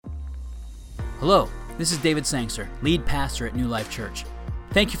Hello, this is David Sangster, lead pastor at New Life Church.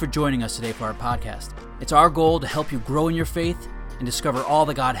 Thank you for joining us today for our podcast. It's our goal to help you grow in your faith and discover all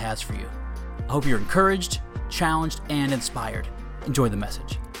that God has for you. I hope you're encouraged, challenged, and inspired. Enjoy the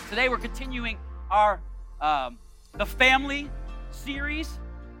message. Today we're continuing our The Family series,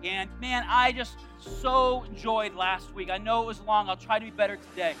 and man, I just so enjoyed last week. I know it was long. I'll try to be better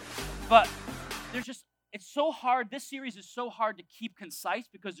today, but it's so hard. This series is so hard to keep concise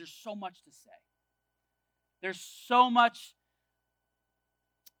because there's so much to say. There's so much,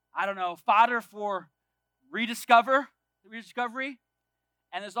 fodder for rediscovery,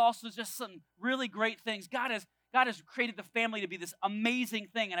 and there's also just some really great things. God has created the family to be this amazing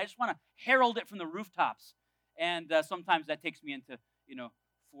thing, and I just want to herald it from the rooftops. And sometimes that takes me into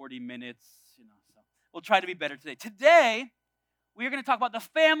 40 minutes. So we'll try to be better today. Today we are going to talk about the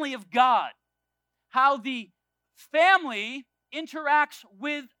family of God, how the family interacts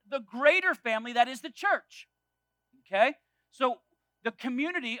with the greater family that is the church. Okay? So the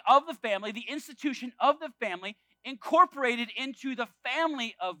community of the family, the institution of the family, incorporated into the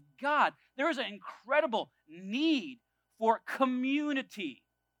family of God. There is an incredible need for community.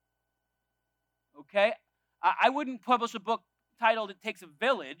 Okay? I wouldn't publish a book titled It Takes a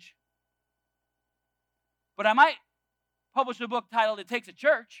Village, but I might publish a book titled It Takes a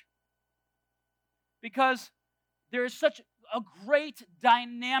Church, because there is such a great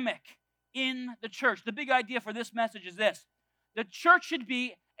dynamic in the church. The big idea for this message is this: the church should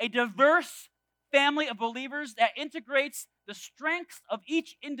be a diverse family of believers that integrates the strengths of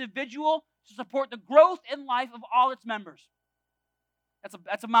each individual to support the growth and life of all its members.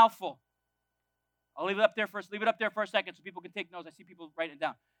 That's a mouthful. I'll leave it up there for a second so people can take notes. I see people writing it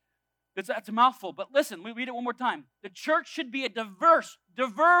down. That's a mouthful, but listen, we read it one more time. The church should be a diverse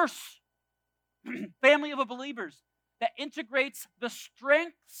family of believers that integrates the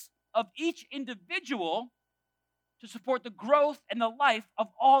strengths of each individual to support the growth and the life of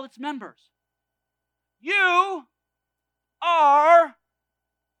all its members. You are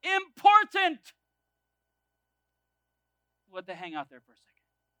important. Let that hang out there for a second.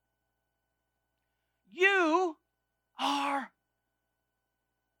 You are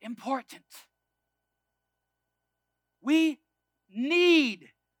important. We need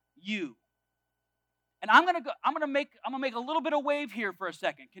you. And I'm gonna make a little bit of wave here for a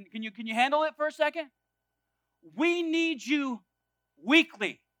second. Can you handle it for a second? We need you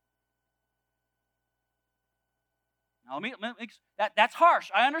weekly. Now that's harsh.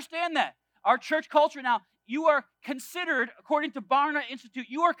 I understand that. Our church culture now, you are considered, according to Barna Institute,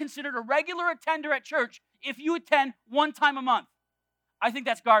 you are considered a regular attender at church if you attend one time a month. I think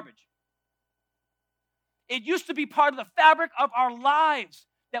that's garbage. It used to be part of the fabric of our lives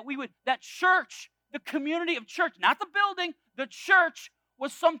that church, the community of church, not the building, the church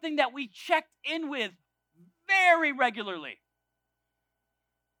was something that we checked in with very regularly.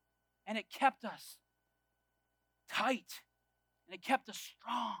 And it kept us tight, and it kept us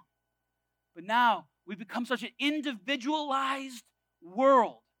strong. But now we've become such an individualized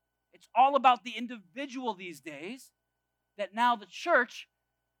world. It's all about the individual these days, that now the church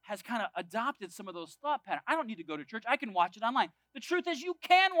has kind of adopted some of those thought patterns. I don't need to go to church. I can watch it online. The truth is, you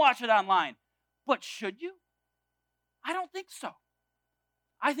can watch it online. But should you? I don't think so.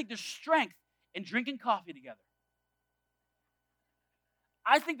 I think there's strength in drinking coffee together.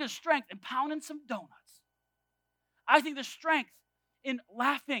 I think there's strength in pounding some donuts. I think there's strength in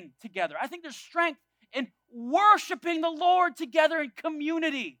laughing together. I think there's strength in worshiping the Lord together in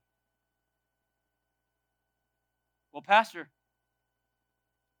community. Well, Pastor,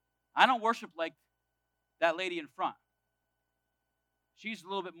 I don't worship like that lady in front. She's a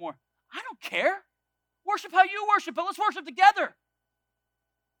little bit more. I don't care. Worship how you worship, but let's worship together.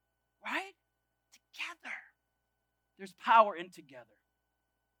 Right? Together. There's power in together.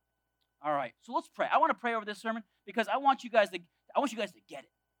 All right, so let's pray. I want to pray over this sermon because I want you guys to get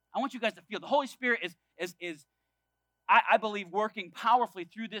it. I want you guys to feel the Holy Spirit is I believe, working powerfully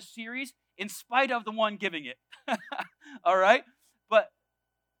through this series in spite of the one giving it. All right? But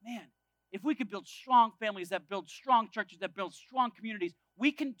man, if we could build strong families that build strong churches, that build strong communities,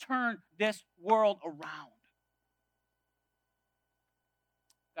 we can turn this world around.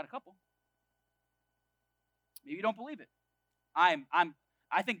 Got a couple. Maybe you don't believe it. I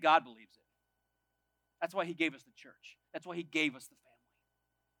think God believes it. That's why he gave us the church. That's why he gave us the family.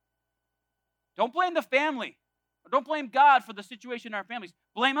 Don't blame the family. Or don't blame God for the situation in our families.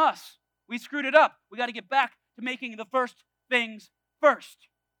 Blame us. We screwed it up. We got to get back to making the first things first.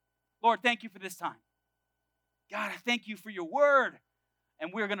 Lord, thank you for this time. God, I thank you for your word.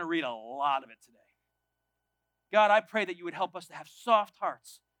 And we're going to read a lot of it today. God, I pray that you would help us to have soft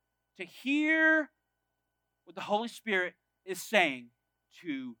hearts, to hear what the Holy Spirit is saying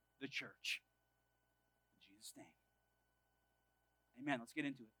to the church. In Jesus' name. Amen. Let's get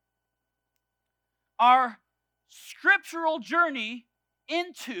into it. Our scriptural journey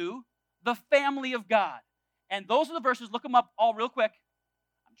into the family of God. And those are the verses. Look them up all real quick.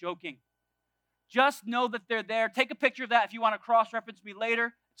 I'm joking. Just know that they're there. Take a picture of that if you want to cross-reference me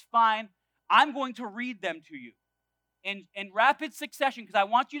later. It's fine. I'm going to read them to you in rapid succession because I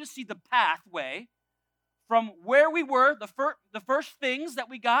want you to see the pathway from where we were, the first things that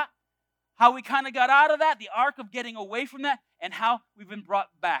we got, how we kind of got out of that, the arc of getting away from that, and how we've been brought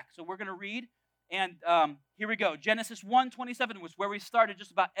back. So we're going to read, and here we go. Genesis 1:27 was where we started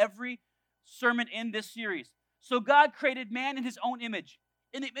just about every sermon in this series. So God created man in his own image.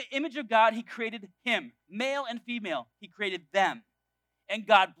 In the image of God, he created him. Male and female, he created them. And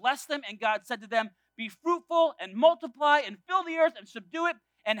God blessed them, and God said to them, be fruitful and multiply and fill the earth and subdue it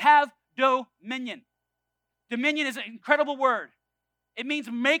and have dominion. Dominion is an incredible word. It means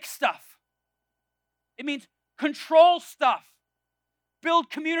make stuff. It means control stuff.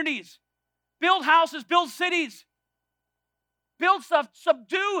 Build communities. Build houses. Build cities. Build stuff.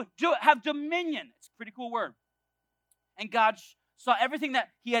 Subdue. Have dominion. It's a pretty cool word. And God saw everything that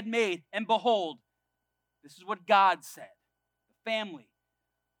he had made, and behold, this is what God said. The family,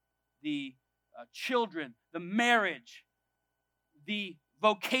 the children, the marriage, the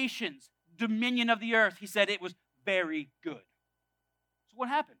vocations, dominion of the earth. He said it was very good. So what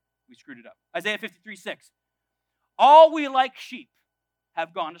happened? We screwed it up. Isaiah 53:6. All we like sheep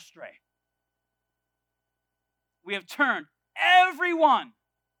have gone astray. We have turned everyone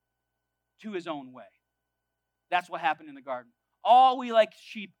to his own way. That's what happened in the garden. All we like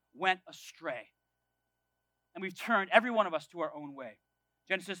sheep went astray. And we've turned every one of us to our own way.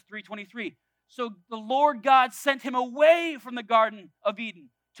 Genesis 3:23. So the Lord God sent him away from the Garden of Eden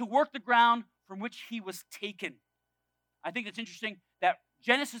to work the ground from which he was taken. I think it's interesting that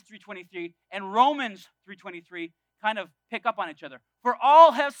Genesis 3:23 and Romans 3:23 kind of pick up on each other. For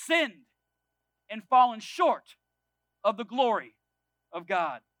all have sinned and fallen short of the glory of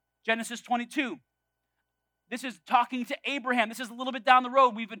God. Genesis 22. This is talking to Abraham. This is a little bit down the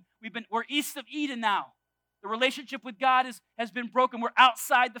road. We're east of Eden now. The relationship with God has been broken. We're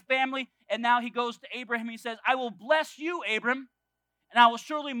outside the family, and now he goes to Abraham. He says, I will bless you, Abram, and I will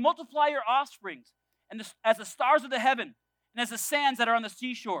surely multiply your offsprings as the stars of the heaven and as the sands that are on the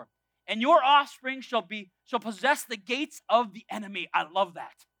seashore. And your offspring shall possess the gates of the enemy. I love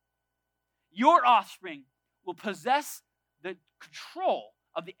that. Your offspring will possess the control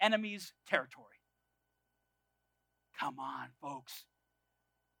of the enemy's territory. Come on, folks.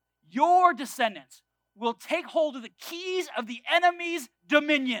 Your descendants will take hold of the keys of the enemy's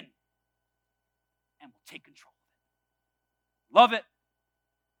dominion and will take control of it. Love it.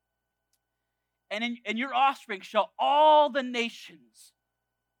 And in your offspring shall all the nations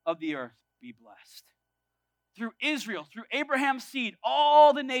of the earth be blessed. Through Israel, through Abraham's seed,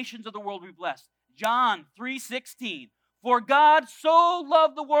 all the nations of the world will be blessed. John 3:16. For God so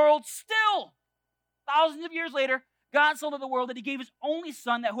loved the world, still, thousands of years later, God so loved the world that he gave his only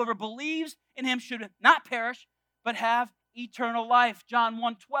son, that whoever believes in him should not perish, but have eternal life. John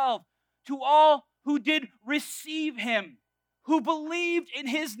 1:12. To all who did receive him, who believed in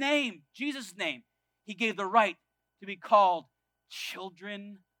his name, Jesus' name, he gave the right to be called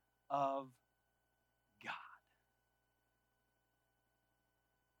children of God.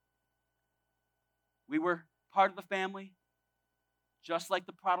 We were part of the family, just like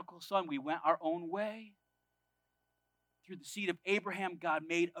the prodigal son. We went our own way. Through the seed of Abraham, God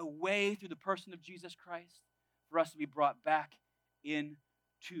made a way through the person of Jesus Christ for us to be brought back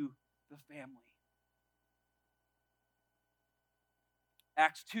into the family.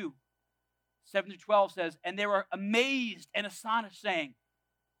 Acts 2:7-12 says, and they were amazed and astonished, saying,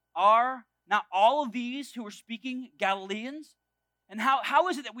 are not all of these who are speaking Galileans? And how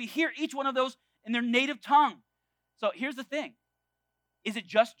is it that we hear each one of those in their native tongue? So here's the thing. Is it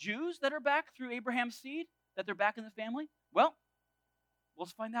just Jews that are back through Abraham's seed, that they're back in the family? Well,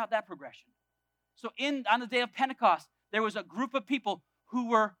 let's find out that progression. So on the day of Pentecost, there was a group of people who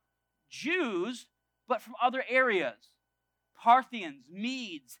were Jews, but from other areas. Parthians,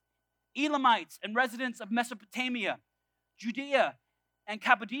 Medes, Elamites, and residents of Mesopotamia, Judea and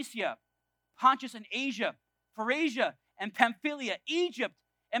Cappadocia, Pontus and Asia, Phrygia and Pamphylia, Egypt,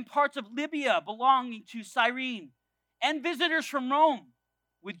 and parts of Libya belonging to Cyrene, and visitors from Rome,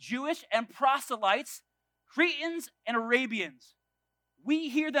 with Jewish and proselytes, Cretans and Arabians. We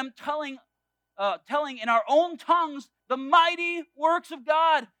hear them telling in our own tongues the mighty works of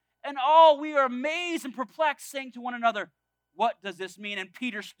God, and all we are amazed and perplexed, saying to one another, what does this mean? And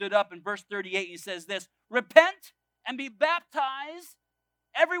Peter stood up in verse 38 and he says this, repent and be baptized,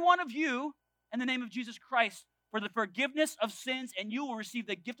 every one of you, in the name of Jesus Christ, for the forgiveness of sins, and you will receive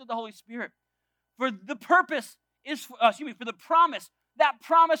the gift of the Holy Spirit. For the purpose is, for the promise, that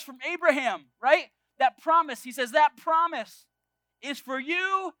promise from Abraham, right? That promise, he says, that promise is for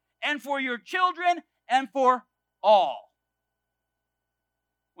you and for your children and for all.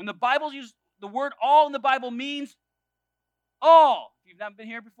 When the Bible uses the word all in the Bible means all. If you've not been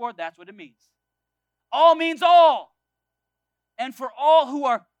here before, that's what it means. All means all. And for all who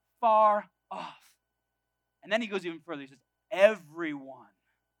are far off. And then he goes even further. He says, everyone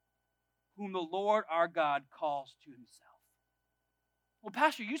whom the Lord our God calls to himself. Well,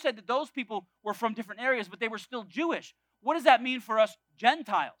 Pastor, you said that those people were from different areas, but they were still Jewish. What does that mean for us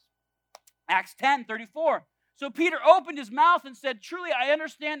Gentiles? Acts 10:34. So Peter opened his mouth and said, truly, I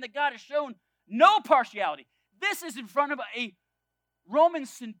understand that God has shown no partiality. This is in front of a Roman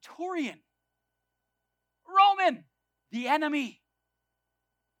centurion. Roman, the enemy.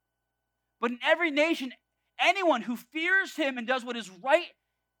 But in every nation, anyone who fears him and does what is right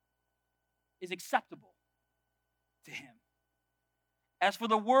is acceptable to him. As for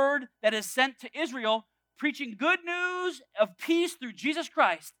the word that is sent to Israel, preaching good news of peace through Jesus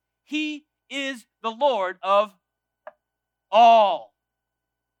Christ, he is the Lord of all.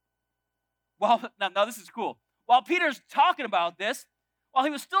 Well, now this is cool. While Peter's talking about this, while he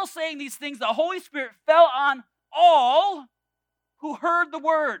was still saying these things, the Holy Spirit fell on all who heard the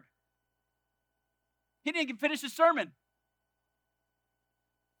word. He didn't even finish his sermon.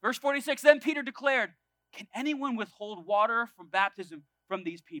 Verse 46, then Peter declared, can anyone withhold water from baptism from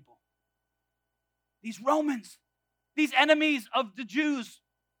these people? These Romans, these enemies of the Jews,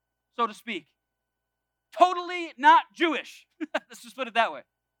 so to speak. Totally not Jewish. Let's just put it that way.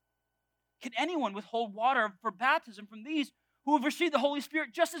 Can anyone withhold water for baptism from these who have received the Holy Spirit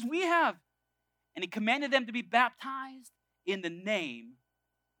just as we have? And he commanded them to be baptized in the name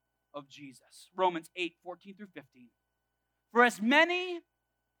of Jesus. Romans 8:14 through 15. For as many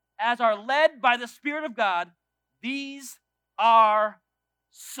as are led by the Spirit of God, these are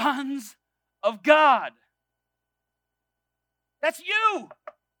sons of God. That's you.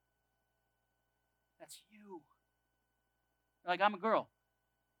 That's you. You're like, I'm a girl.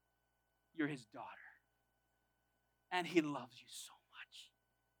 You're his daughter. And he loves you so much.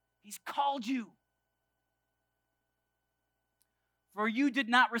 He's called you. For you did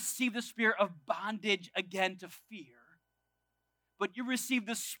not receive the spirit of bondage again to fear, but you received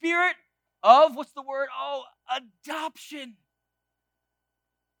the spirit of, what's the word? Oh, adoption.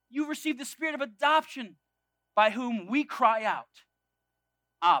 You received the spirit of adoption by whom we cry out,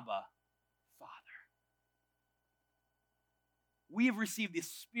 Abba, Father. We have received the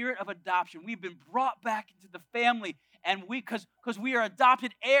spirit of adoption. We've been brought back into the family, and because we are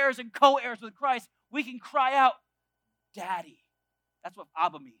adopted heirs and co-heirs with Christ, we can cry out, Daddy. That's what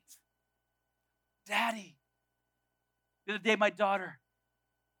Abba means. Daddy. The other day, my daughter,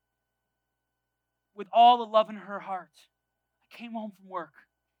 with all the love in her heart, I came home from work,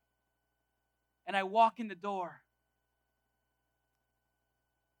 and I walk in the door,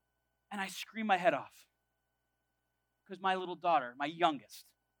 and I scream my head off because my little daughter, my youngest,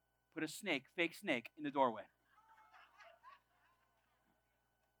 put a fake snake, in the doorway.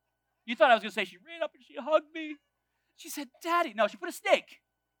 You thought I was going to say she ran up and she hugged me. She said, Daddy. No, she put a snake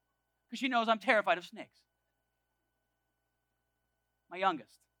because she knows I'm terrified of snakes. My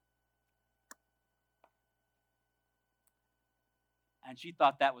youngest. And she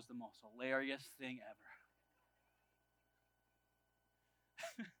thought that was the most hilarious thing ever.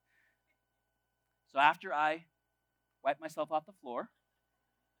 So after I wiped myself off the floor,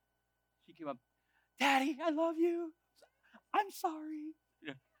 she came up, Daddy, I love you. I'm sorry.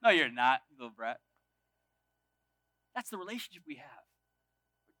 No, you're not, you little brat. That's the relationship we have.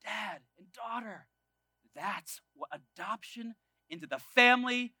 We're dad and daughter. That's what adoption into the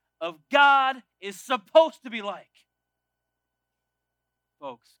family of God is supposed to be like.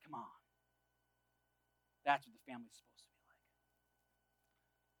 Folks, come on. That's what the family's supposed to be like.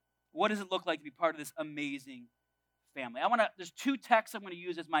 What does it look like to be part of this amazing family? There's two texts I'm going to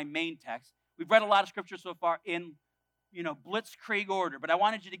use as my main text. We've read a lot of scripture so far in, blitzkrieg order, but I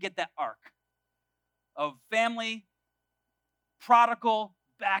wanted you to get that arc of family, prodigal,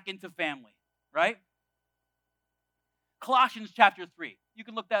 back into family, right? Colossians chapter 3. You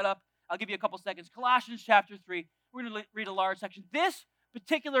can look that up. I'll give you a couple seconds. Colossians chapter 3. We're going to read a large section. This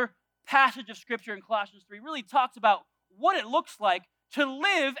particular passage of scripture in Colossians 3 really talks about what it looks like to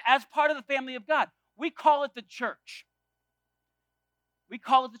live as part of the family of God. We call it the church.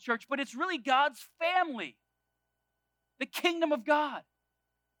 But it's really God's family. The kingdom of God.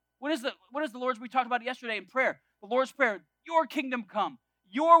 What is the Lord's we talked about yesterday in prayer? The Lord's Prayer, your kingdom come.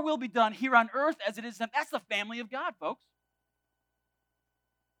 Your will be done here on earth as it is in heaven. That's the family of God, folks.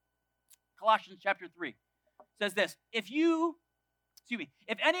 Colossians chapter 3 says this, if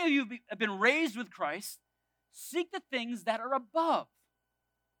any of you have been raised with Christ, seek the things that are above,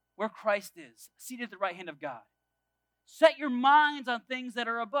 where Christ is, seated at the right hand of God. Set your minds on things that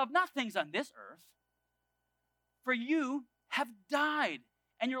are above, not things on this earth. For you have died,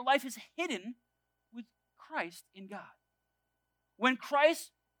 and your life is hidden with Christ in God. When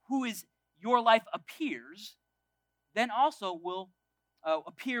Christ, who is your life, appears, then also will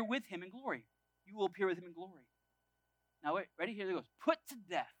appear with him in glory. You will appear with him in glory. Now, wait, ready? Here it goes. Put to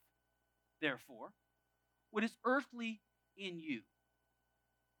death, therefore, what is earthly in you.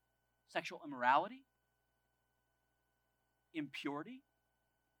 Sexual immorality, impurity,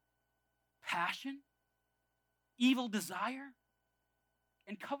 passion, evil desire,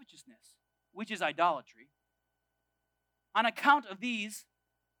 and covetousness, which is idolatry. On account of these,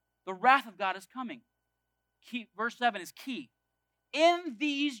 the wrath of God is coming. Verse 7 is key. In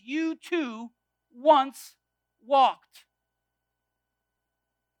these you too once walked.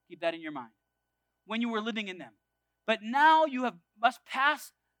 Keep that in your mind. When you were living in them. But now you must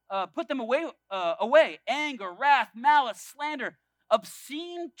put them away. Anger, wrath, malice, slander,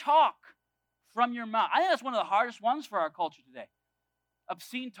 obscene talk from your mouth. I think that's one of the hardest ones for our culture today.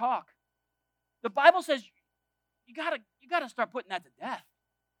 Obscene talk. The Bible says you gotta start putting that to death.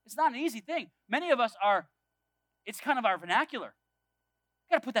 It's not an easy thing. Many of us it's kind of our vernacular.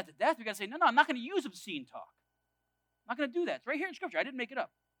 You gotta put that to death. We gotta say, no, I'm not gonna use obscene talk. I'm not gonna do that. It's right here in Scripture. I didn't make it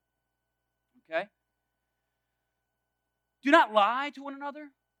up. Okay? Do not lie to one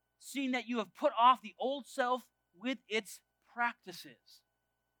another, seeing that you have put off the old self with its practices,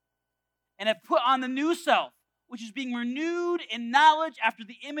 and have put on the new self, which is being renewed in knowledge after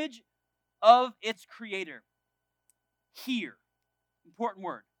the image of its creator. Here, important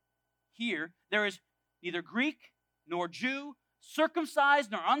word, here, there is neither Greek nor Jew,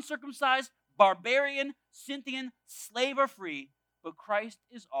 circumcised nor uncircumcised, barbarian, Scythian, slave or free, but Christ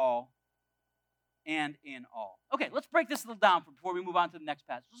is all and in all. Okay, let's break this a little down before we move on to the next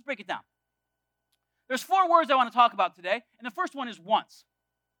passage. Let's break it down. There's 4 words I want to talk about today, and the first one is once.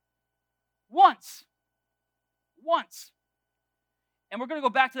 Once. Once. And we're going to go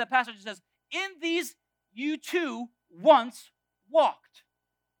back to that passage that says, in these you too once walked.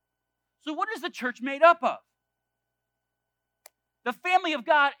 So what is the church made up of? The family of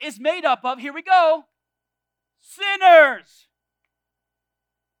God is made up of, here we go, sinners.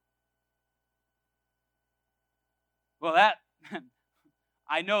 Well,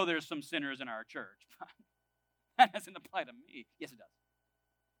 I know there's some sinners in our church, but that doesn't apply to me. Yes, it does.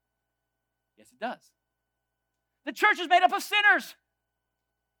 Yes, it does. The church is made up of sinners.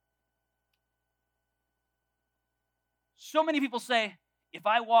 So many people say, if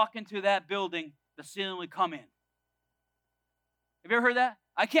I walk into that building, the ceiling will come in. Have you ever heard that?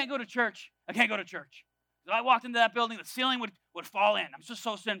 I can't go to church. I can't go to church. If I walked into that building, the ceiling would fall in. I'm just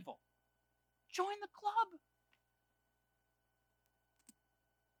so sinful. Join the club.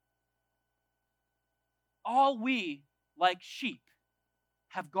 All we, like sheep,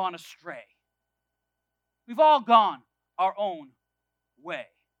 have gone astray. We've all gone our own way.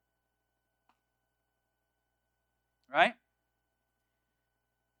 Right?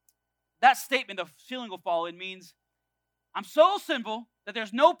 That statement, the ceiling will fall in, means I'm so sinful that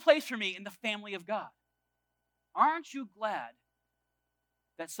there's no place for me in the family of God. Aren't you glad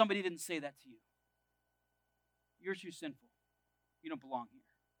that somebody didn't say that to you? You're too sinful. You don't belong here.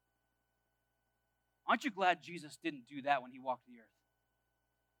 Aren't you glad Jesus didn't do that when he walked the earth?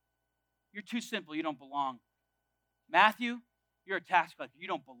 You're too simple. You don't belong. Matthew, you're a tax collector. You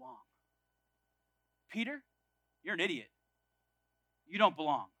don't belong. Peter, you're an idiot. You don't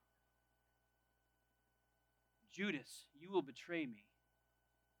belong. Judas, you will betray me.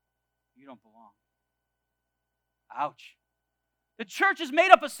 You don't belong. Ouch. The church is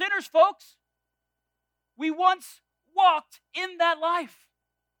made up of sinners, folks. We once walked in that life.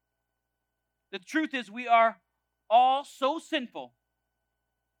 The truth is we are all so sinful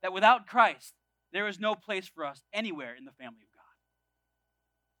that without Christ, there is no place for us anywhere in the family of God.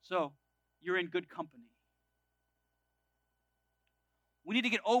 So, you're in good company. We need to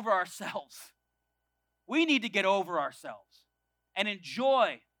get over ourselves. We need to get over ourselves and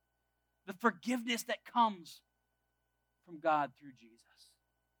enjoy the forgiveness that comes from God through Jesus.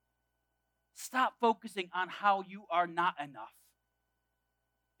 Stop focusing on how you are not enough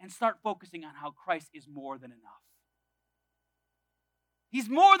and start focusing on how Christ is more than enough. He's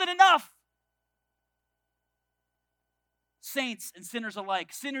more than enough. saints and sinners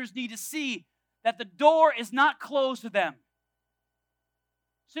alike. Sinners need to see that the door is not closed to them.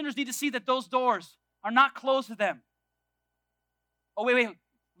 Sinners need to see that those doors are not closed to them. Oh, wait.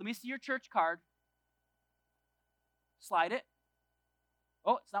 Let me see your church card. Slide it.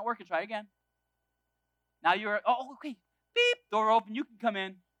 Oh, it's not working. Try again. Now okay. Beep. Door open. You can come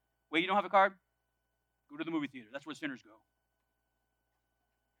in. Wait, you don't have a card? Go to the movie theater. That's where sinners go.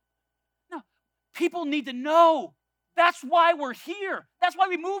 No. People need to know. That's why we're here. That's why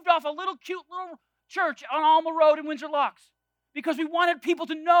we moved off a little cute little church on Alma Road in Windsor Locks. Because we wanted people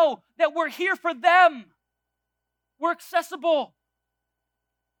to know that we're here for them. We're accessible.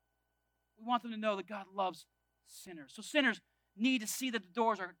 We want them to know that God loves sinners. So sinners need to see that the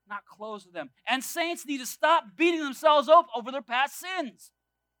doors are not closed to them. And saints need to stop beating themselves up over their past sins.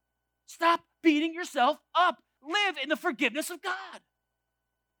 Stop beating yourself up. Live in the forgiveness of God.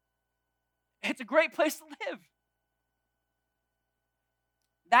 It's a great place to live.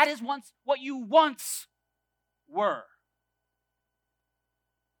 That is what you once were.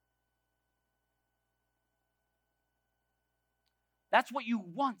 That's what you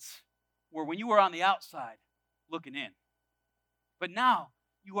once were when you were on the outside looking in. But now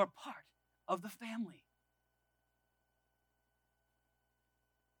you are part of the family.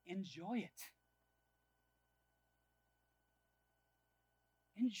 Enjoy it.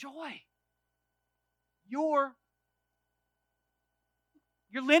 Enjoy your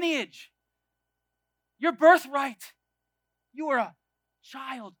lineage, your birthright. You are a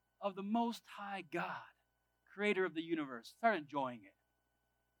child of the Most High God, creator of the universe. Start enjoying it.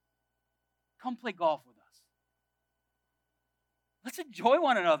 Come play golf with us. Let's enjoy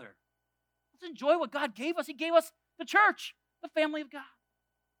one another. Let's enjoy what God gave us. He gave us the church, the family of God.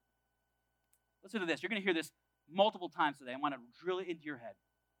 Listen to this. You're going to hear this multiple times today. I want to drill it into your head.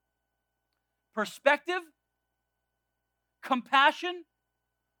 Perspective, compassion,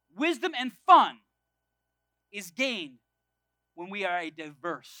 wisdom, and fun is gained when we are a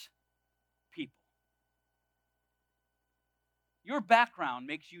diverse people. Your background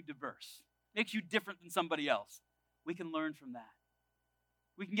makes you diverse, makes you different than somebody else. We can learn from that.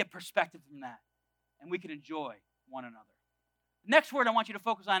 We can get perspective from that, and we can enjoy one another. The next word I want you to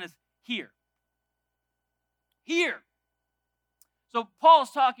focus on is here. Here. So Paul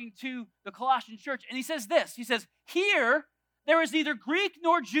is talking to the Colossian church, and he says this. He says, here there is neither Greek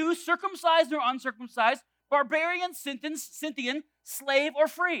nor Jew, circumcised nor uncircumcised, barbarian, Scythian, slave or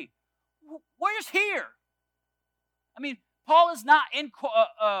free. Where's here? I mean, Paul is not in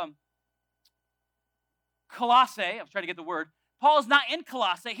Colossae. I was trying to get the word. Paul is not in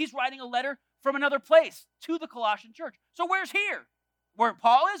Colossae. He's writing a letter from another place to the Colossian church. So where's here? Where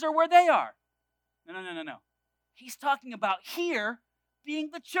Paul is or where they are? No. He's talking about here being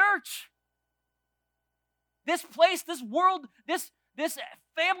the church. This place, this world, this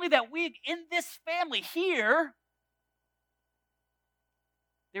family in this family here,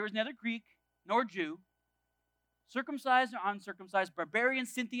 there is neither Greek nor Jew, circumcised or uncircumcised, barbarian,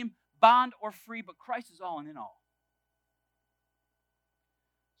 Scythian, bond or free, but Christ is all and in all.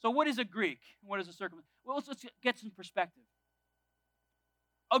 So what is a Greek? What is a circumcised? Well, let's get some perspective.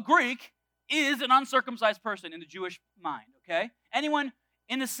 A Greek is an uncircumcised person in the Jewish mind, okay? Anyone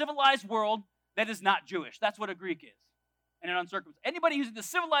in the civilized world that is not Jewish. That's what a Greek is. And an uncircumcised. Anybody who's in the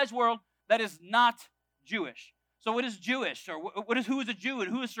civilized world that is not Jewish. So what is Jewish? Or who is a Jew and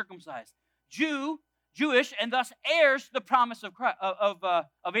who is circumcised? Jewish, and thus heirs to the promise of Christ,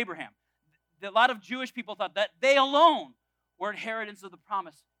 of Abraham. A lot of Jewish people thought that they alone were inheritance of the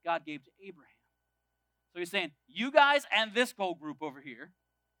promise God gave to Abraham. So he's saying, you guys and this whole group over here.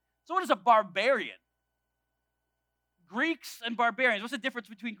 So what is a barbarian? Greeks and barbarians. What's the difference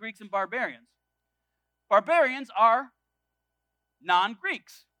between Greeks and barbarians? Barbarians are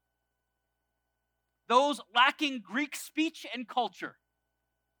non-Greeks. Those lacking Greek speech and culture.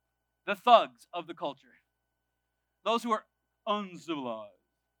 The thugs of the culture. Those who are uncivilized.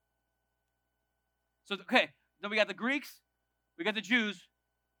 So, okay, then we got the Greeks, we got the Jews,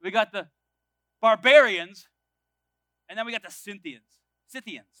 we got the barbarians, and then we got the Scythians.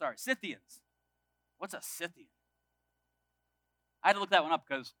 Scythians. What's a Scythian? I had to look that one up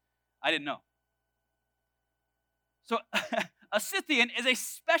because I didn't know. So, a Scythian is a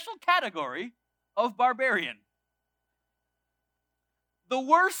special category of barbarian. The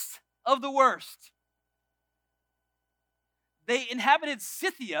worst of the worst. They inhabited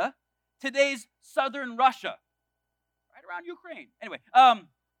Scythia, today's southern Russia, right around Ukraine. Anyway,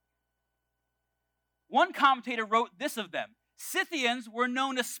 one commentator wrote this of them. Scythians were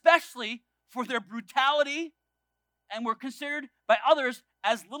known especially for their brutality and were considered by others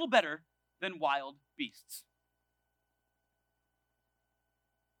as little better than wild beasts.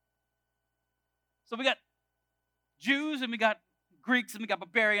 So we got Jews, and we got Greeks, and we got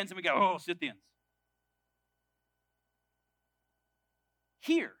barbarians, and we got Scythians.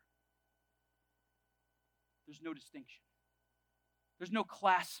 Here, there's no distinction. There's no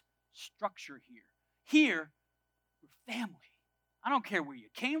class structure here. Here, we're family. I don't care where you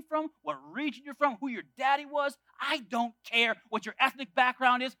came from, what region you're from, who your daddy was. I don't care what your ethnic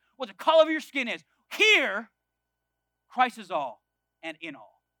background is, what the color of your skin is. Here, Christ is all and in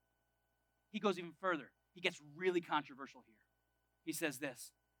all. He goes even further. He gets really controversial here. He says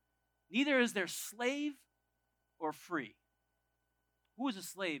this, neither is there slave or free. Who is a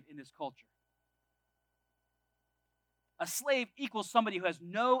slave in this culture? A slave equals somebody who has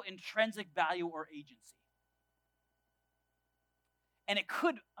no intrinsic value or agency. And it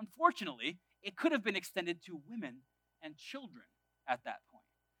could, unfortunately, it could have been extended to women and children at that point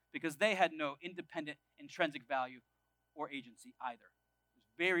because they had no independent intrinsic value or agency either. It was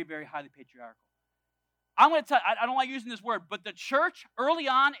very, very highly patriarchal. I'm going to tell you, I don't like using this word, but the church early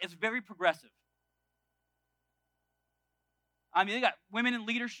on is very progressive. I mean, they got women in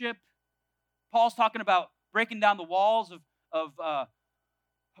leadership. Paul's talking about breaking down the walls of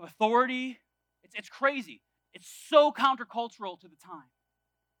authority. It's crazy. It's so countercultural to the time.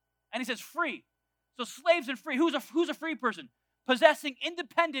 And he says free. So slaves and free. Who's a free person? Possessing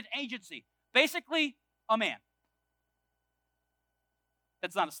independent agency. Basically, a man.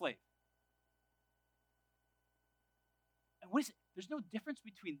 That's not a slave. And what is it? There's no difference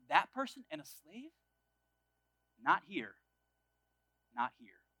between that person and a slave? Not here. Not here.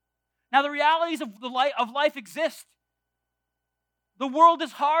 Now, the realities of life exist. The world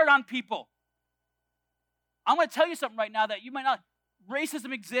is hard on people. I'm going to tell you something right now that you might not.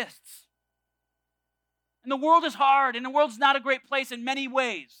 Racism exists. And the world is hard, and the world's not a great place in many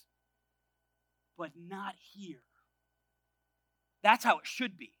ways. But not here. That's how it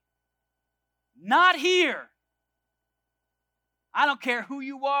should be. Not here. I don't care who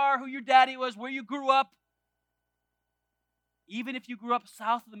you are, who your daddy was, where you grew up. Even if you grew up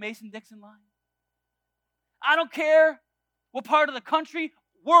south of the Mason-Dixon line. I don't care what part of the country,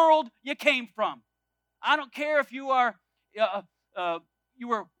 world you came from. I don't care if you are you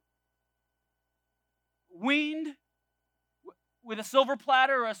were weaned with a silver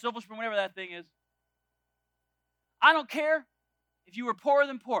platter or a silver spoon, whatever that thing is. I don't care if you were poorer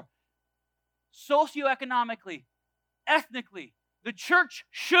than poor. Socioeconomically, ethnically, the church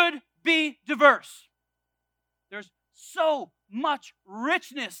should be diverse. There's so much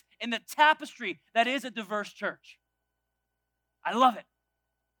richness in the tapestry that is a diverse church. I love it.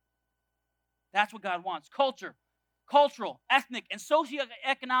 That's what God wants. Cultural, ethnic, and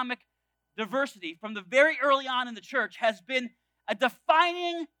socioeconomic diversity from the very early on in the church has been a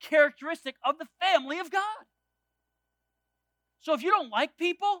defining characteristic of the family of God. So if you don't like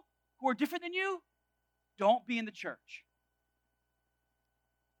people who are different than you, don't be in the church.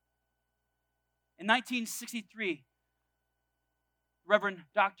 In 1963, Reverend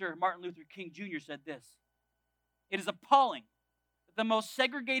Dr. Martin Luther King Jr. said this, "It is appalling that the most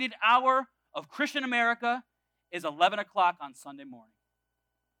segregated hour of Christian America is 11 o'clock on Sunday morning."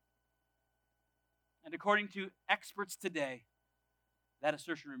 And according to experts today, that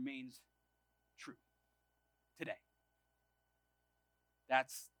assertion remains true today.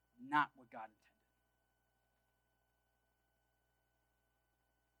 That's not what God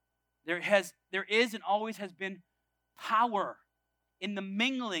intended. There is and always has been power in the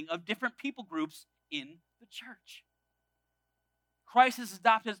mingling of different people groups in the church. Christ has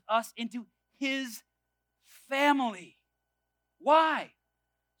adopted us into his family. Why?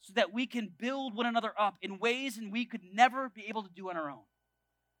 So that we can build one another up in ways that we could never be able to do on our own.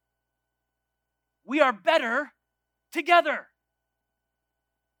 We are better together.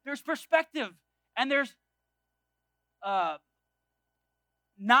 There's perspective and there's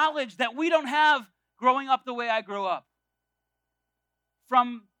knowledge that we don't have growing up the way I grew up.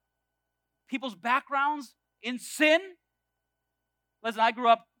 From people's backgrounds in sin. Listen, I grew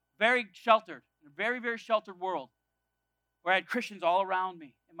up very sheltered, in a very, very sheltered world where I had Christians all around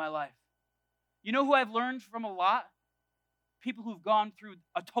me in my life. You know who I've learned from a lot? People who've gone through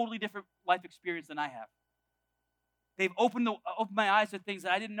a totally different life experience than I have. They've opened my eyes to things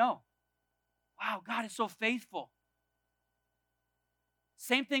that I didn't know. Wow, God is so faithful.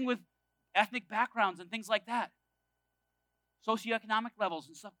 Same thing with ethnic backgrounds and things like that. Socioeconomic levels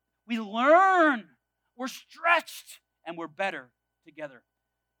and stuff. We learn. We're stretched. And we're better together.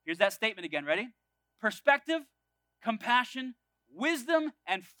 Here's that statement again. Ready? Perspective, compassion, wisdom,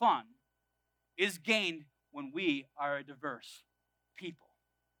 and fun is gained when we are a diverse people.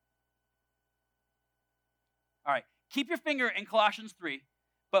 All right. Keep your finger in Colossians 3,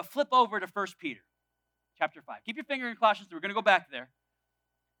 but flip over to 1 Peter. chapter 5. Keep your finger in Colossians 3. We're going to go back there.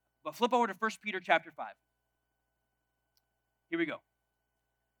 But flip over to 1 Peter chapter 5. Here we go.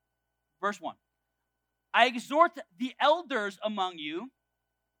 Verse 1. I exhort the elders among you,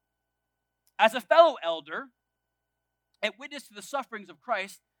 as a fellow elder, and witness to the sufferings of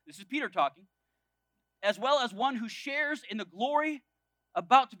Christ, this is Peter talking, as well as one who shares in the glory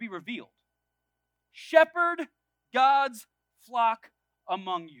about to be revealed. Shepherd God's flock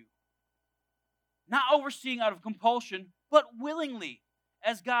among you, not overseeing out of compulsion, but willingly,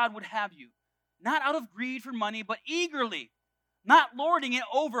 as God would have you, not out of greed for money, but eagerly, not lording it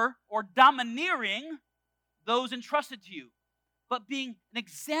over or domineering those entrusted to you, but being an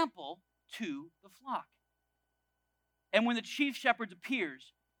example to the flock. And when the chief shepherd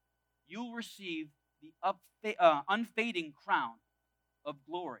appears, you'll receive the unfading crown of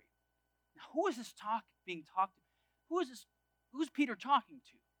glory. Now, who is this being talked to? Who's Peter talking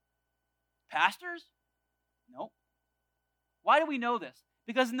to? Pastors? No. Why do we know this?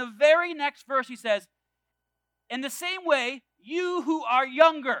 Because in the very next verse he says, in the same way, you who are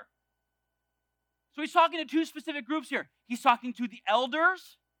younger. So he's talking to two specific groups here. He's talking to the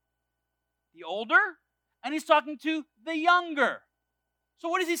elders, the older, and he's talking to the younger. So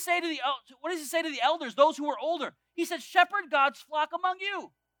what does he say to the elders, those who are older? He says, shepherd God's flock among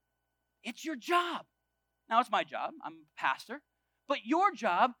you. It's your job. Now it's my job. I'm a pastor. But your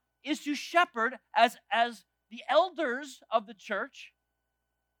job is to shepherd as the elders of the church.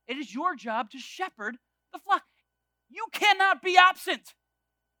 It is your job to shepherd the flock. You cannot be absent.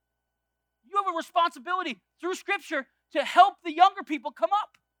 You have a responsibility through Scripture to help the younger people come up.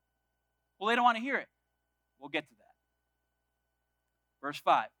 Well, they don't want to hear it. We'll get to that. Verse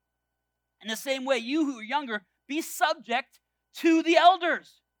 5. In the same way, you who are younger, be subject to the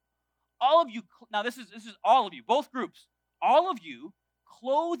elders. All of you, now this is all of you, both groups. All of you,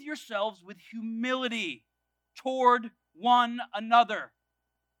 clothe yourselves with humility toward one another,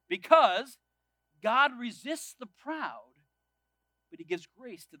 because God resists the proud, but he gives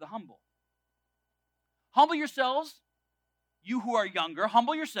grace to the humble. Humble yourselves, you who are younger,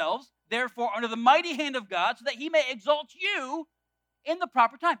 humble yourselves, therefore, under the mighty hand of God, so that he may exalt you in the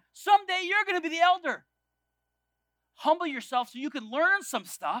proper time. Someday you're going to be the elder. Humble yourself so you can learn some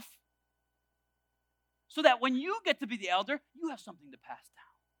stuff, so that when you get to be the elder, you have something to pass down.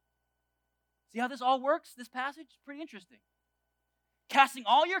 See how this all works? This passage is pretty interesting. Casting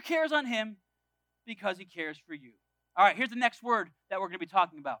all your cares on him because he cares for you. All right, here's the next word that we're going to be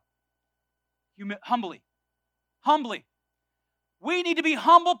talking about. Humbly. Humbly. We need to be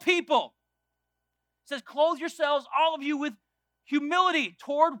humble people. It says, clothe yourselves, all of you, with humility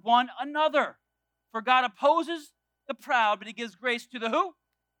toward one another. For God opposes the proud, but he gives grace to the who?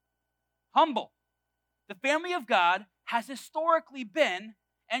 Humble. The family of God has historically been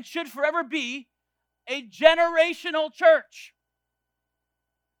and should forever be a generational church.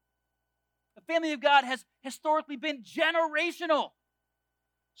 The family of God has historically been generational.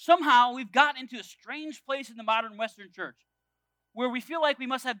 Somehow we've gotten into a strange place in the modern Western church where we feel like we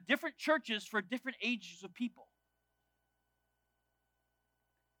must have different churches for different ages of people.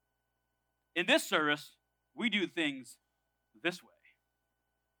 In this service, we do things this way.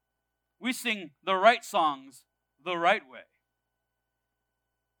 We sing the right songs the right way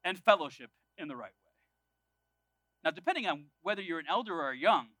and fellowship in the right way. Now, depending on whether you're an elder or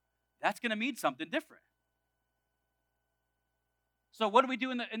young, that's going to mean something different. So what do we do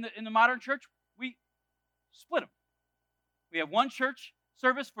in the modern church? We split them. We have one church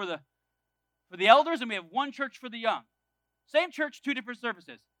service for the elders, and we have one church for the young. Same church, two different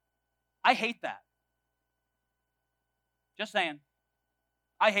services. I hate that. Just saying.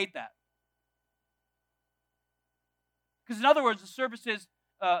 I hate that. Because in other words, the services,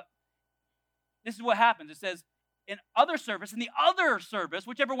 this is what happens. It says, in the other service,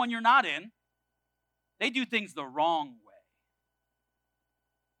 whichever one you're not in, they do things the wrong way.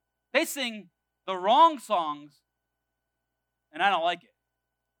 They sing the wrong songs, and I don't like it.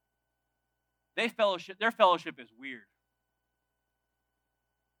 Their fellowship is weird.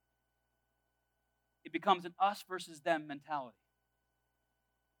 It becomes an us versus them mentality.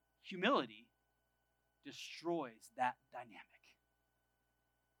 Humility destroys that dynamic.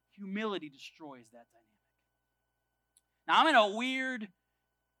 Humility destroys that dynamic. Now, I'm in a weird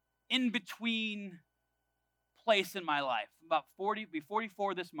in-between place in my life. I'm be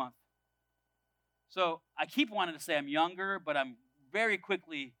 44 this month. So I keep wanting to say I'm younger, but I'm very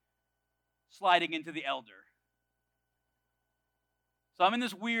quickly sliding into the elder. So I'm in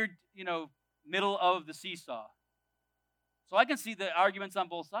this weird, middle of the seesaw. So I can see the arguments on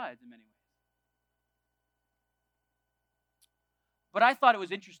both sides in many ways. But I thought it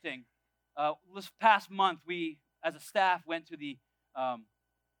was interesting This past month, we, as a staff, went to the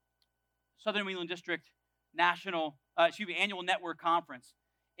Southern New England District Annual Network Conference.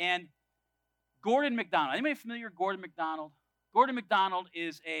 And Gordon MacDonald, anybody familiar with Gordon MacDonald? Gordon MacDonald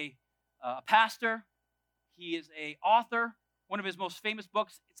is a pastor. He is an author. One of his most famous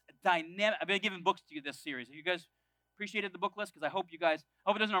books, it's a dynamic, I've been giving books to you this series. Have you guys appreciated the book list? Because I hope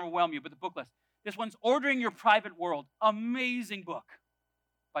it doesn't overwhelm you, but the book list. This one's Ordering Your Private World. Amazing book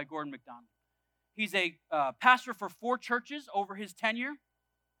by Gordon MacDonald. He's a pastor for 4 churches over his tenure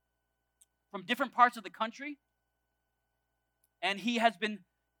from different parts of the country. And he has been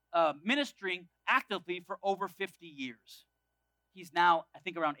ministering actively for over 50 years. He's now, I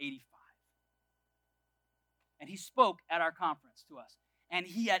think, around 85. And he spoke at our conference to us. And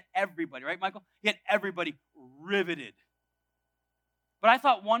he had everybody, right, Michael? He had everybody riveted. But I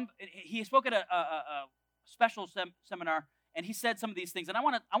thought he spoke at a special seminar, and he said some of these things. And I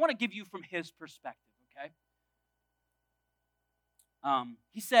want to give you from his perspective, okay?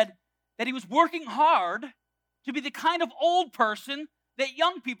 He said that he was working hard to be the kind of old person that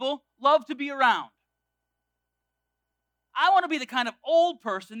young people love to be around. I want to be the kind of old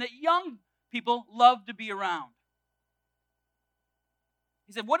person that young people love to be around.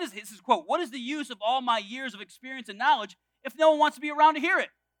 He said, this is a quote, "What is the use of all my years of experience and knowledge if no one wants to be around to hear it?"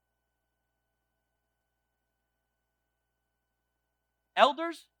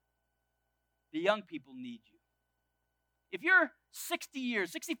 Elders, the young people need you. If you're 60,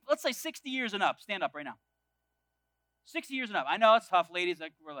 let's say 60 years and up, stand up right now. 60 years and up. I know it's tough, ladies.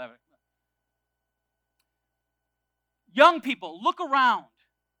 We're laughing. Young people, look around.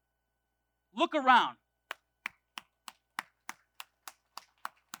 Look around.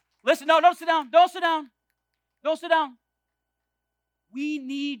 Listen, no, don't sit down. Don't sit down. Don't sit down. We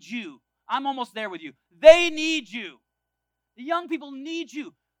need you. I'm almost there with you. They need you. The young people need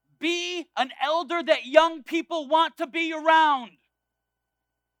you. Be an elder that young people want to be around.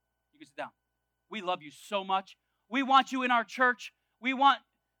 You can sit down. We love you so much. We want you in our church. We want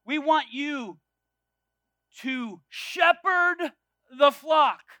you to shepherd the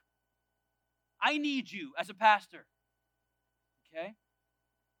flock. I need you as a pastor. Okay?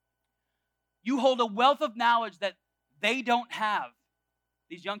 You hold a wealth of knowledge that they don't have.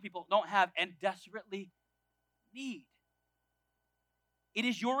 These young people don't have and desperately need. It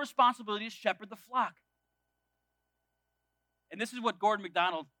is your responsibility to shepherd the flock. And this is what Gordon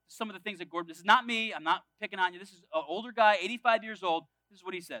MacDonald, some of the things that Gordon, this is not me, I'm not picking on you. This is an older guy, 85 years old. This is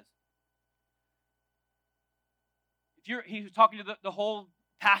what he says. He was talking to the whole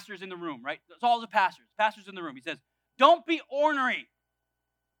pastors in the room, right? It's all the pastors in the room. He says, don't be ornery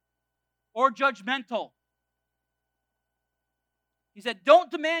or judgmental. He said,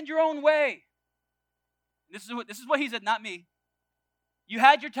 don't demand your own way. This is what he said, not me. You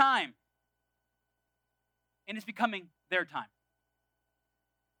had your time, and it's becoming their time.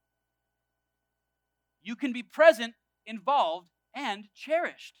 You can be present, involved, and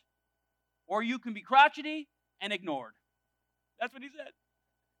cherished. Or you can be crotchety and ignored. That's what he said.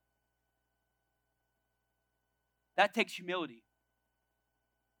 That takes humility.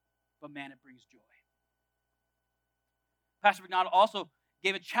 But man, it brings joy. Pastor MacDonald also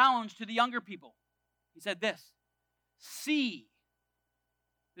gave a challenge to the younger people. He said this,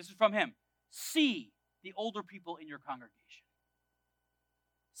 this is from him, see the older people in your congregation.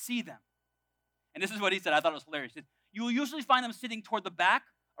 See them. And this is what he said. I thought it was hilarious. He said, you will usually find them sitting toward the back,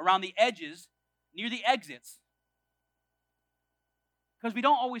 around the edges, near the exits, because we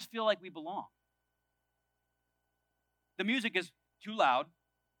don't always feel like we belong. The music is too loud,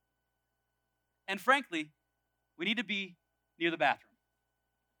 and frankly, we need to be near the bathroom.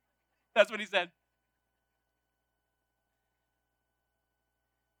 That's what he said.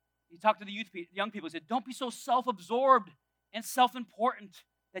 He talked to the young people. He said, don't be so self-absorbed and self-important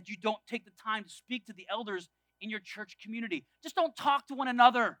that you don't take the time to speak to the elders in your church community. Just don't talk to one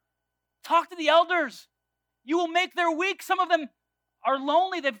another. Talk to the elders. You will make their week. Some of them are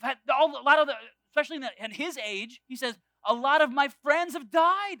lonely. They've had especially in his age, he says, a lot of my friends have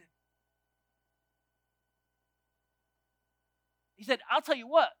died. He said, I'll tell you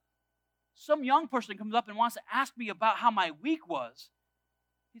what, some young person comes up and wants to ask me about how my week was.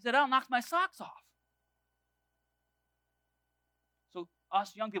 He said, I'll knock my socks off. So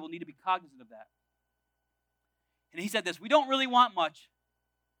us young people need to be cognizant of that. And he said this, we don't really want much.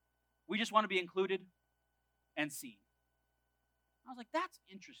 We just want to be included and seen. I was like, that's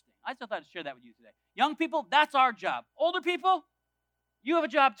interesting. I just thought I'd share that with you today. Young people, that's our job. Older people, you have a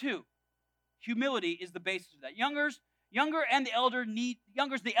job too. Humility is the basis of that. The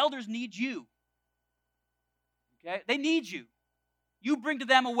elders need you. Okay? They need you. You bring to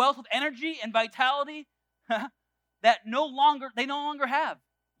them a wealth of energy and vitality that they no longer have,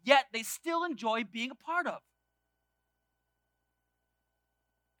 yet they still enjoy being a part of.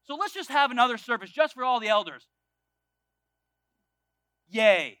 So let's just have another service just for all the elders.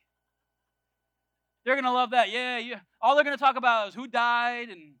 Yay. They're going to love that. Yeah. All they're going to talk about is who died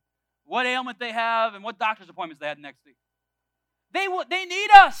and what ailment they have and what doctor's appointments they had next week. They need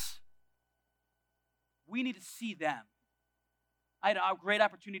us. We need to see them. I had a great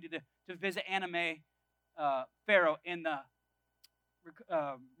opportunity to visit Anna Mae Farrow in the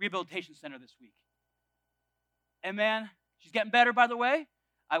rehabilitation center this week. And man, she's getting better, by the way.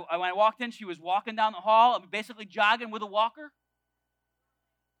 When I walked in, she was walking down the hall, basically jogging with a walker.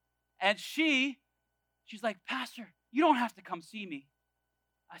 And she's like, Pastor, you don't have to come see me.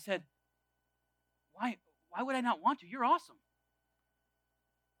 I said, why would I not want to? You're awesome.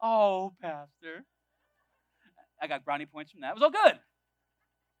 Oh, Pastor. I got brownie points from that. It was all good. I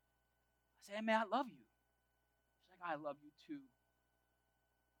said, hey, man, I love you. She's like, I love you too.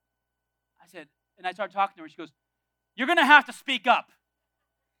 I said, and I started talking to her. She goes, you're going to have to speak up.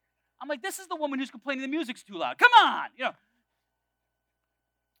 I'm like, this is the woman who's complaining the music's too loud. Come on.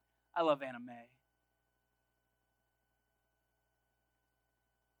 I love Anna Mae.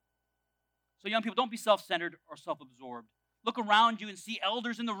 So young people, don't be self-centered or self-absorbed. Look around you and see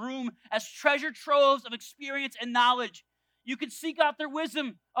elders in the room as treasure troves of experience and knowledge. You can seek out their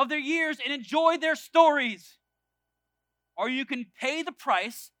wisdom of their years and enjoy their stories. Or you can pay the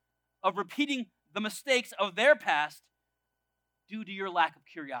price of repeating the mistakes of their past due to your lack of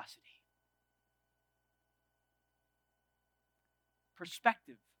curiosity.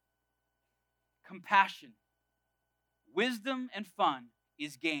 Perspective, compassion, wisdom, and fun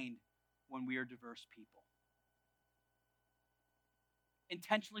is gained when we are diverse people.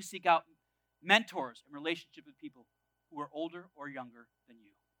 Intentionally seek out mentors and relationships with people who are older or younger than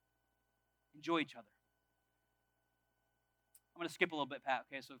you. Enjoy each other. I'm going to skip a little bit, Pat,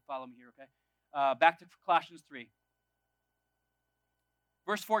 okay? So follow me here, okay? Back to Colossians 3.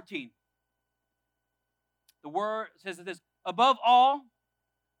 Verse 14. The word says this, above all,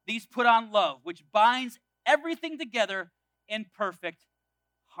 these put on love, which binds everything together in perfect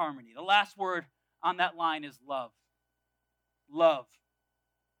harmony. The last word on that line is love. Love.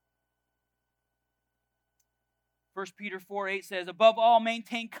 1 Peter 4:8 says, above all,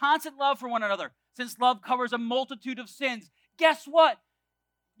 maintain constant love for one another, since love covers a multitude of sins. Guess what?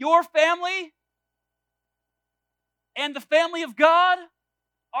 Your family and the family of God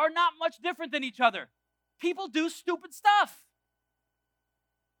are not much different than each other. People do stupid stuff.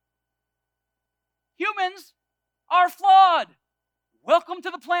 Humans are flawed. Welcome to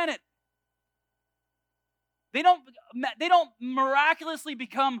the planet. They don't miraculously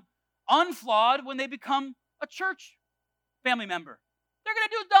become unflawed when they become a church family member. They're going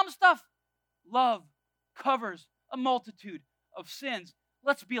to do dumb stuff. Love covers a multitude of sins.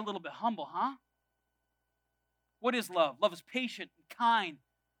 Let's be a little bit humble, huh? What is love? Love is patient and kind.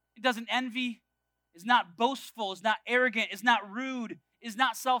 It doesn't envy. It's not boastful. It's not arrogant. It's not rude. It's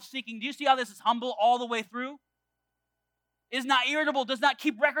not self-seeking. Do you see how this is humble all the way through? It is not irritable. Does not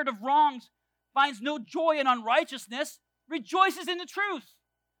keep record of wrongs. Finds no joy in unrighteousness. Rejoices in the truth.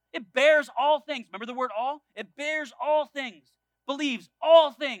 It bears all things. Remember the word all? It bears all things. Believes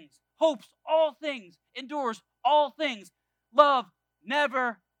all things. Hopes all things. Endures all things. Love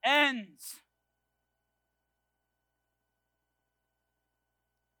never ends.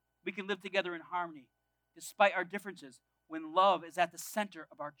 We can live together in harmony despite our differences when love is at the center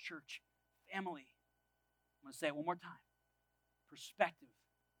of our church family. I'm going to say it one more time. Perspective,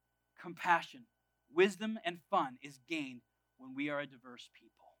 compassion, wisdom, and fun is gained when we are a diverse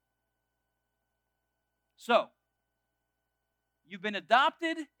people. So, you've been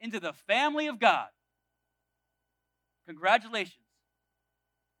adopted into the family of God. Congratulations.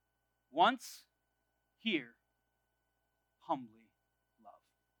 Once here, humbly love.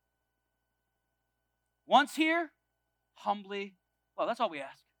 Once here, humbly love. That's all we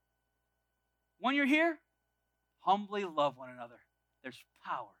ask. When you're here, humbly love one another. There's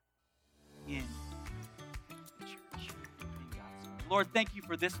power in the church. In God's name. Lord, thank you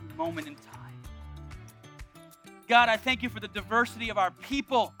for this moment in time. God, I thank you for the diversity of our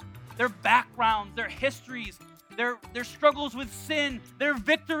people, their backgrounds, their histories, their struggles with sin, their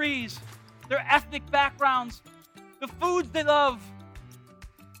victories, their ethnic backgrounds, the foods they love,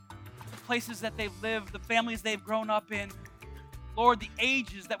 the places that they've lived, the families they've grown up in. Lord, the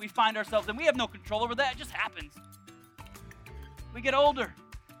ages that we find ourselves in. We have no control over that. It just happens. We get older,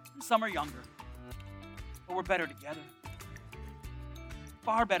 and some are younger. But we're better together.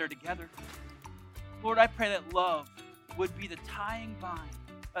 Far better together. Lord, I pray that love would be the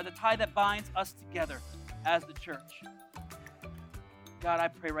the tie that binds us together as the church. God, I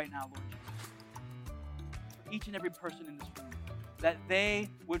pray right now, Lord Jesus, for each and every person in this room, that they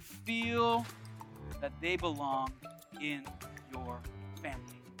would feel that they belong in your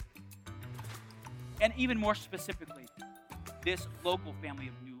family. And even more specifically, this local family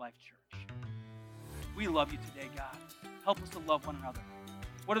of New Life Church. We love you today, God. Help us to love one another.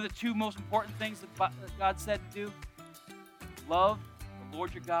 What are the two most important things that God said to do? Love the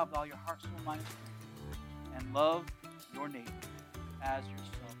Lord your God with all your heart, soul, mind, and strength. And love your neighbor as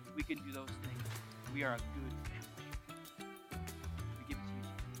yourself. If we can do those things, we are a good family. We give it to you,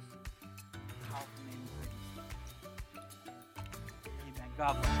 Jesus. In the powerful name of Jesus. Amen.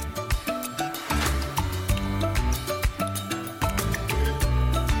 God bless you.